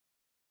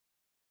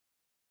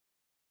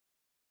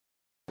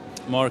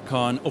Mark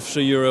Carne,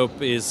 Offshore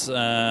Europe is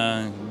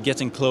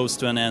getting close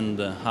to an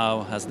end.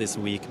 How has this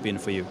week been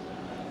for you?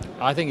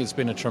 I think it's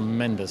been a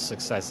tremendous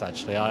success,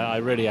 actually. I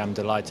really am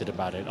delighted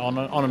about it, on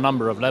a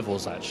number of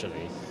levels,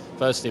 actually.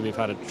 Firstly, we've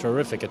had a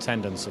terrific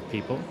attendance of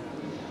people,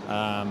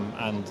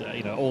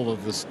 and all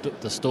of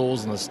the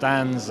stalls and the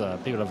stands,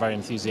 people are very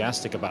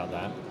enthusiastic about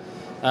that.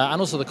 And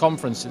also the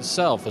conference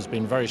itself has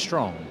been very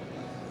strong.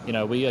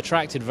 We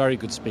attracted very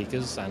good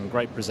speakers and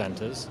great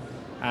presenters,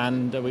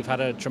 and we've had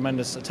a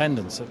tremendous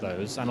attendance at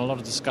those and a lot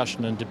of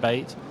discussion and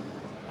debate,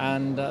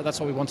 and that's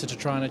what we wanted to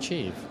try and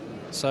achieve.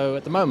 So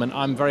at the moment,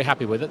 I'm very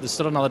happy with it. There's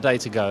still another day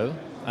to go,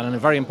 and a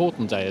very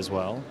important day as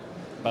well,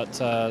 but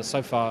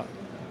so far,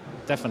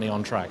 definitely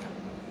on track.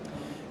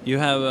 You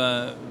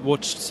have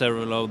watched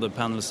several of the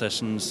panel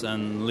sessions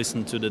and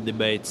listened to the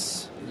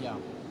debates. Yeah.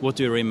 What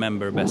do you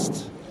remember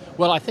best?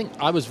 Well, I think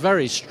I was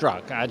very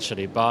struck,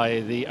 actually,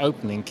 by the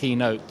opening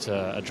keynote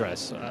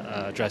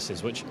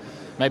addresses, which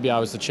maybe I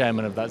was the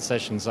chairman of that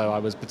session, so I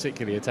was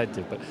particularly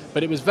attentive.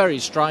 But it was very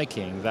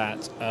striking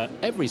that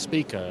every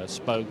speaker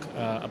spoke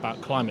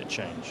about climate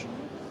change.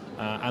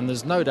 And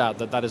there's no doubt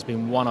that that has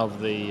been one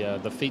of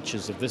the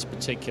features of this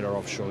particular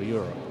Offshore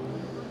Europe.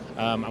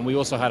 And we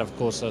also had, of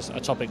course, a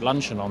topic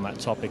luncheon on that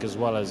topic, as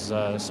well as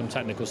some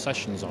technical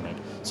sessions on it.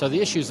 So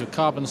the issues of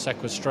carbon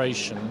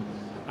sequestration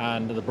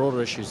and the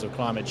broader issues of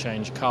climate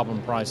change, carbon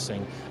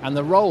pricing, and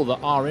the role that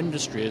our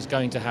industry is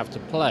going to have to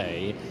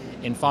play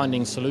in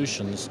finding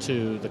solutions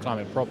to the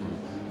climate problem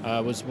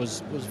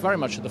was very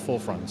much at the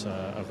forefront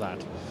of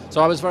that.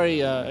 So I was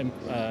very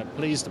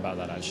pleased about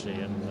that, actually,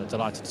 and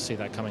delighted to see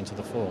that coming to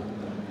the fore.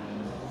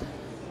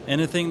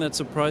 Anything that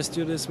surprised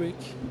you this week?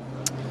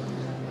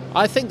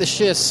 I think the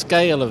sheer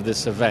scale of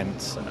this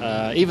event,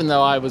 even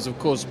though I was, of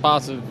course,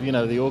 part of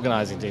the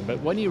organising team,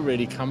 but when you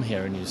really come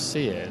here and you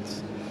see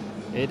it,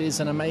 it is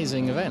an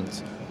amazing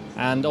event.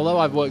 And although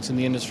I've worked in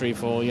the industry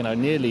for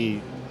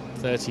nearly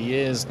 30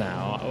 years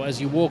now,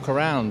 as you walk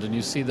around and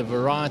you see the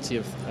variety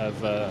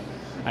of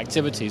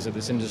activities that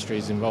this industry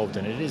is involved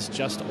in, it is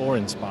just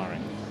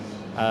awe-inspiring.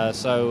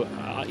 So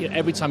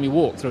every time you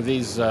walk through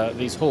these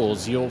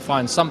halls, you'll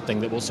find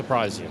something that will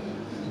surprise you,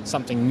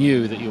 something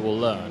new that you will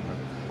learn.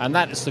 And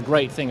that is the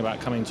great thing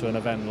about coming to an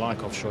event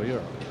like Offshore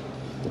Europe.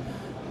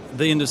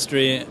 The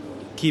industry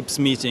keeps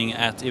meeting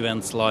at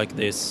events like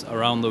this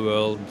around the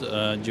world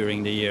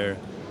during the year.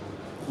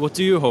 What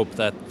do you hope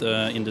that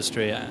the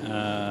industry,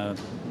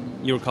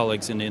 your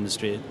colleagues in the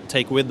industry,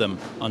 take with them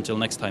until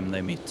next time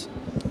they meet?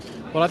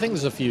 Well, I think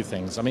there's a few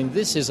things. I mean,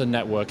 this is a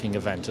networking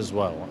event as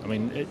well. I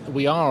mean,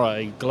 we are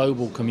a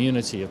global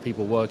community of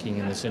people working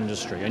in this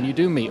industry, and you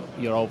do meet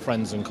your old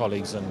friends and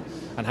colleagues and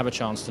have a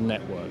chance to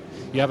network.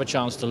 You have a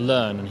chance to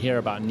learn and hear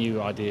about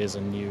new ideas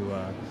and new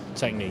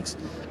techniques.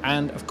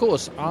 And, of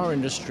course, our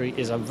industry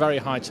is a very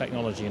high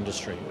technology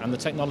industry, and the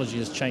technology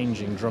is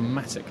changing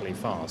dramatically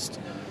fast.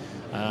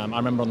 I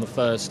remember on the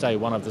first day,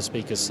 one of the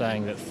speakers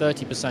saying that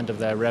 30% of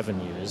their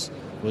revenues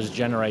was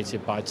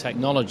generated by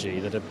technology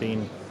that had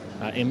been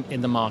in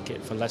the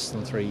market for less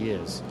than 3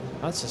 years.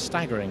 That's a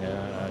staggering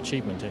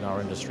achievement in our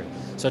industry.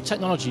 So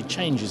technology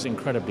changes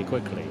incredibly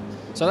quickly.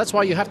 So that's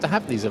why you have to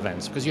have these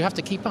events, because you have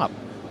to keep up.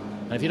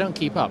 And if you don't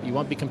keep up, you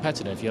won't be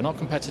competitive. If you're not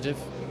competitive,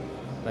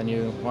 then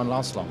you won't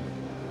last long.